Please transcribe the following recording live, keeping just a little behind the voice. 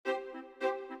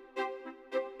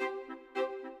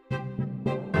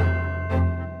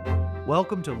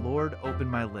Welcome to Lord, Open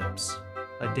My Lips,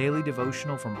 a daily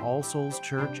devotional from All Souls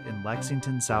Church in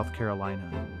Lexington, South Carolina.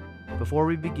 Before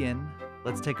we begin,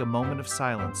 let's take a moment of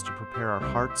silence to prepare our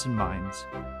hearts and minds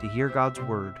to hear God's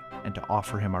Word and to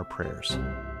offer Him our prayers.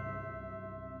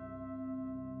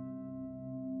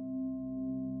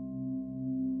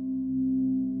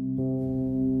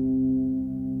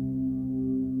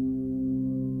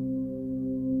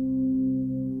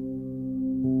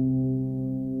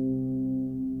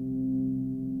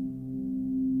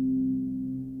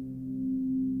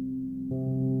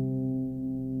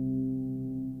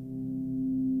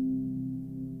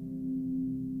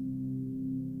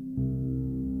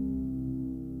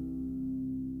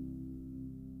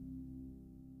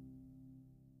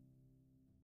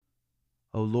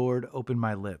 O Lord, open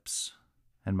my lips,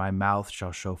 and my mouth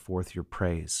shall show forth your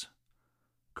praise.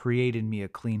 Create in me a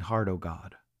clean heart, O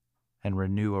God, and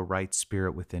renew a right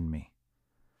spirit within me.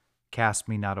 Cast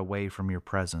me not away from your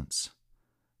presence,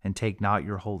 and take not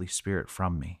your Holy Spirit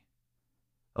from me.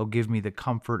 O give me the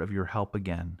comfort of your help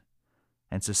again,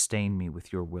 and sustain me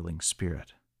with your willing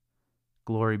spirit.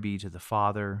 Glory be to the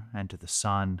Father, and to the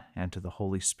Son, and to the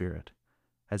Holy Spirit,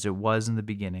 as it was in the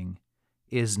beginning,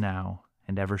 is now,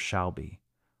 and ever shall be,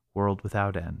 world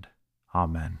without end.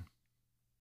 Amen.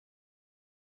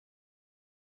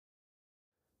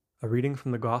 A reading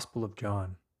from the Gospel of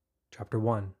John, chapter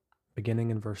 1, beginning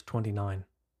in verse 29.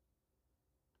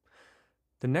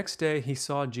 The next day he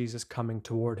saw Jesus coming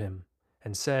toward him,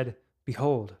 and said,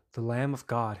 Behold, the Lamb of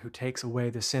God who takes away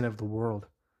the sin of the world.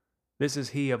 This is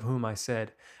he of whom I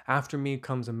said, After me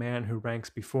comes a man who ranks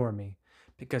before me,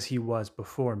 because he was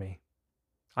before me.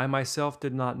 I myself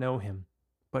did not know him,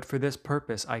 but for this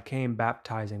purpose I came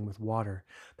baptizing with water,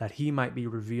 that he might be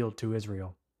revealed to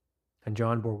Israel. And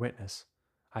John bore witness.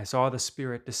 I saw the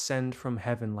Spirit descend from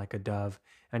heaven like a dove,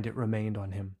 and it remained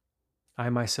on him. I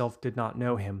myself did not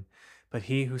know him, but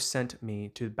he who sent me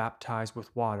to baptize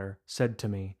with water said to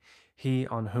me, He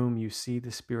on whom you see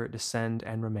the Spirit descend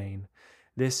and remain,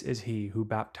 this is he who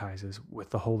baptizes with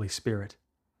the Holy Spirit.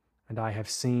 And I have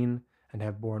seen and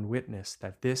have borne witness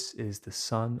that this is the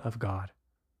Son of God.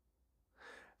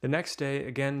 The next day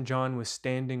again John was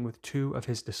standing with two of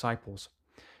his disciples,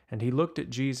 and he looked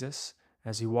at Jesus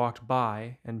as he walked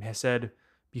by, and said,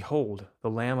 Behold, the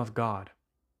Lamb of God.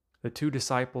 The two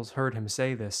disciples heard him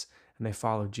say this, and they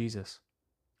followed Jesus.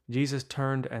 Jesus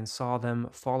turned and saw them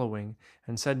following,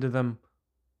 and said to them,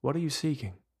 What are you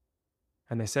seeking?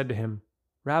 And they said to him,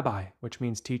 Rabbi, which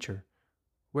means teacher,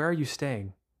 where are you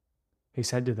staying? He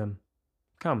said to them,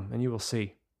 Come, and you will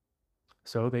see.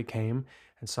 So they came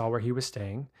and saw where he was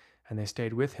staying, and they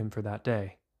stayed with him for that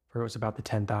day, for it was about the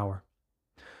 10th hour.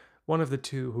 One of the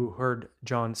two who heard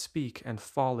John speak and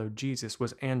followed Jesus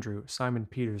was Andrew, Simon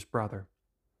Peter's brother.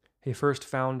 He first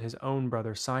found his own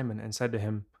brother Simon and said to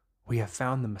him, We have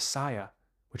found the Messiah,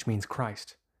 which means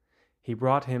Christ. He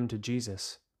brought him to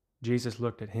Jesus. Jesus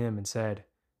looked at him and said,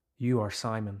 You are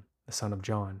Simon, the son of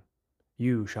John.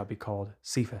 You shall be called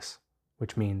Cephas,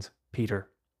 which means Peter.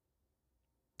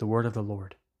 The word of the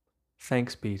Lord.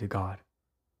 Thanks be to God.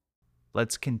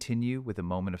 Let's continue with a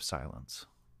moment of silence.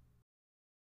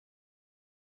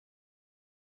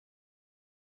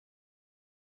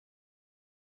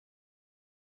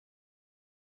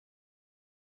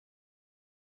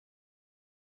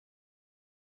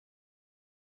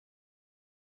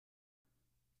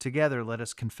 Together, let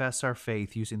us confess our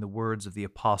faith using the words of the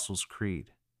Apostles'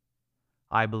 Creed.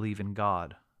 I believe in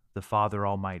God, the Father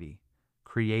Almighty,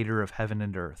 creator of heaven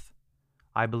and earth.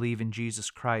 I believe in Jesus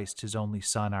Christ, his only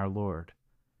Son, our Lord.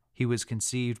 He was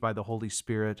conceived by the Holy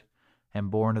Spirit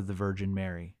and born of the Virgin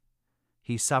Mary.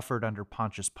 He suffered under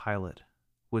Pontius Pilate,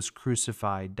 was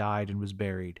crucified, died, and was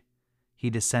buried. He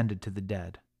descended to the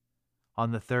dead.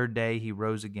 On the third day he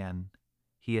rose again.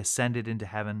 He ascended into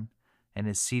heaven and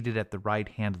is seated at the right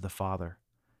hand of the Father.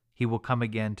 He will come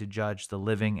again to judge the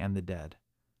living and the dead.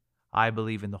 I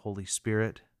believe in the Holy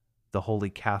Spirit, the Holy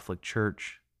Catholic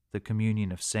Church, the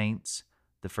communion of saints,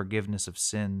 the forgiveness of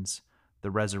sins,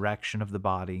 the resurrection of the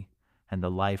body, and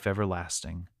the life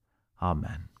everlasting.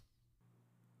 Amen.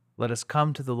 Let us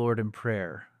come to the Lord in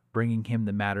prayer, bringing him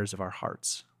the matters of our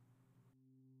hearts.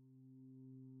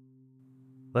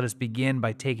 Let us begin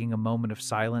by taking a moment of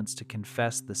silence to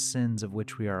confess the sins of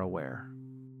which we are aware.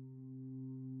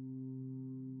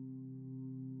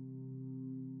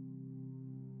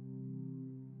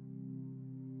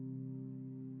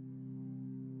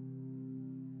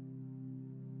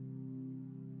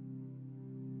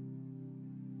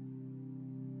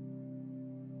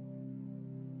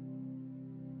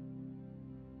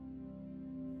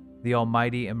 The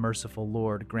Almighty and merciful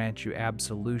Lord grant you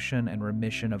absolution and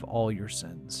remission of all your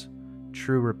sins,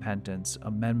 true repentance,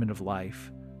 amendment of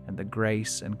life, and the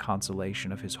grace and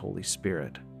consolation of his Holy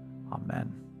Spirit.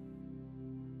 Amen.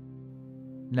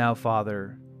 Now,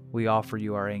 Father, we offer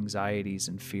you our anxieties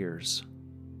and fears.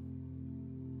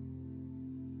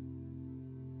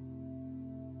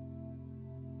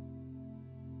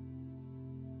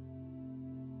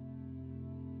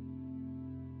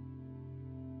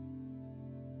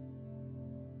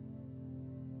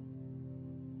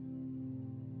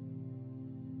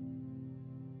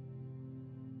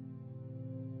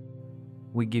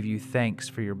 We give you thanks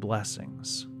for your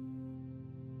blessings.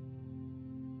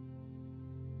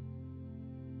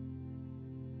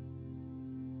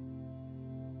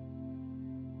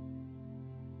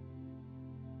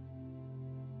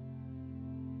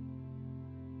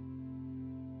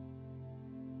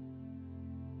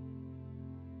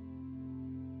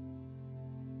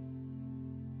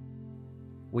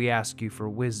 We ask you for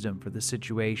wisdom for the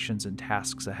situations and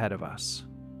tasks ahead of us.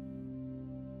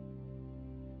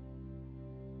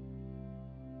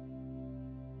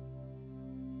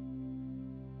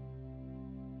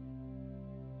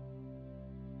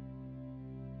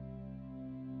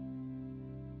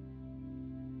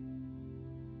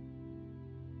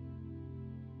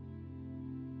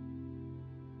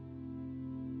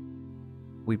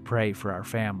 We pray for our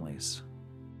families.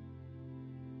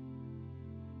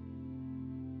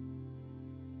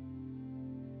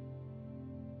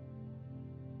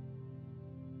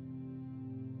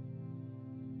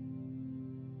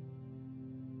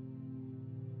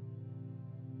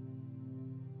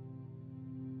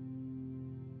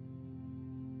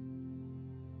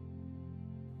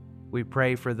 We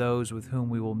pray for those with whom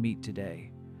we will meet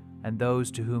today, and those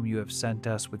to whom you have sent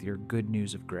us with your good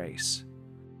news of grace.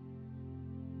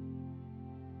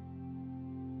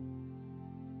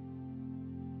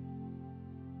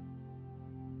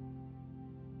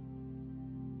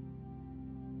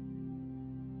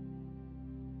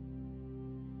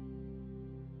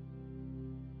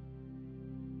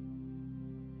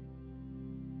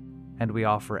 And we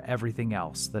offer everything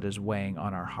else that is weighing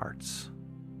on our hearts.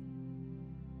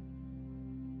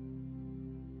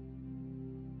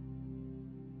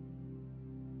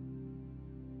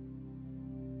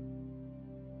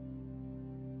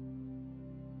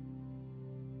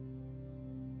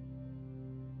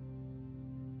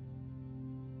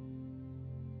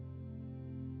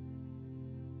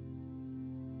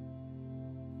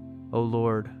 O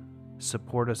Lord,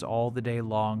 support us all the day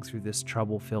long through this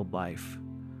trouble-filled life,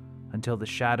 until the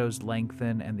shadows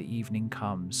lengthen and the evening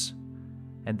comes,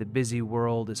 and the busy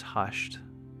world is hushed,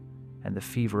 and the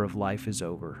fever of life is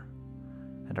over,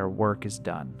 and our work is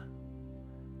done.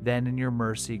 Then in your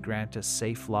mercy grant us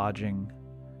safe lodging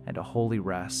and a holy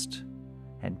rest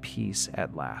and peace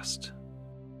at last.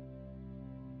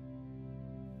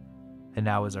 And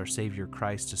now as our Savior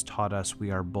Christ has taught us,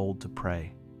 we are bold to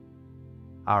pray.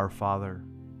 Our Father,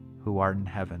 who art in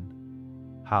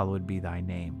heaven, hallowed be thy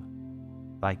name.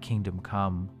 Thy kingdom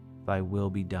come, thy will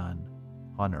be done,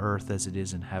 on earth as it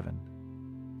is in heaven.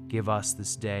 Give us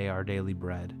this day our daily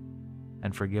bread,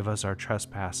 and forgive us our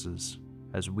trespasses,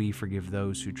 as we forgive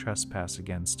those who trespass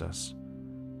against us.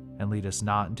 And lead us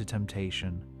not into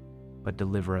temptation, but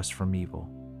deliver us from evil.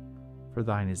 For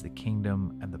thine is the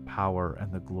kingdom, and the power,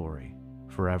 and the glory,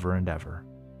 forever and ever.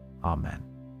 Amen.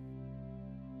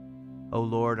 O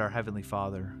Lord, our heavenly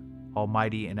Father,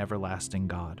 almighty and everlasting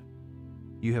God,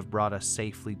 you have brought us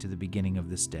safely to the beginning of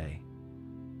this day.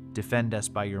 Defend us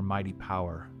by your mighty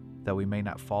power, that we may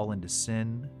not fall into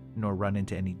sin, nor run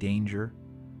into any danger,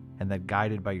 and that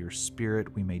guided by your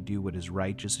Spirit we may do what is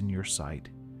righteous in your sight,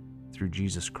 through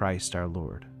Jesus Christ our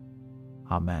Lord.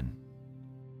 Amen.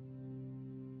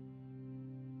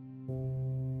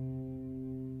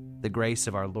 The grace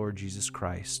of our Lord Jesus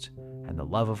Christ, and the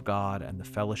love of God, and the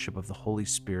fellowship of the Holy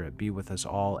Spirit be with us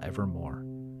all evermore.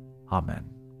 Amen.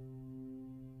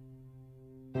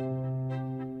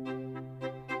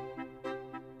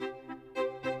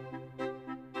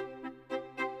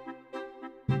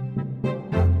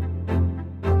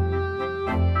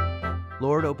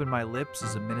 Lord, Open My Lips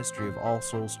is a ministry of All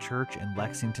Souls Church in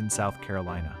Lexington, South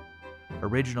Carolina.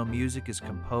 Original music is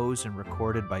composed and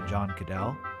recorded by John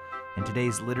Cadell, and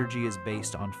today's liturgy is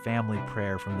based on family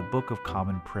prayer from the Book of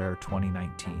Common Prayer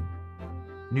 2019.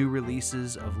 New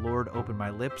releases of Lord, Open My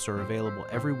Lips are available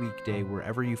every weekday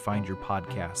wherever you find your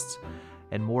podcasts,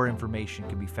 and more information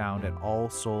can be found at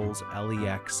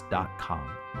allsoulslex.com.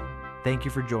 Thank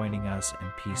you for joining us, and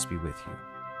peace be with you.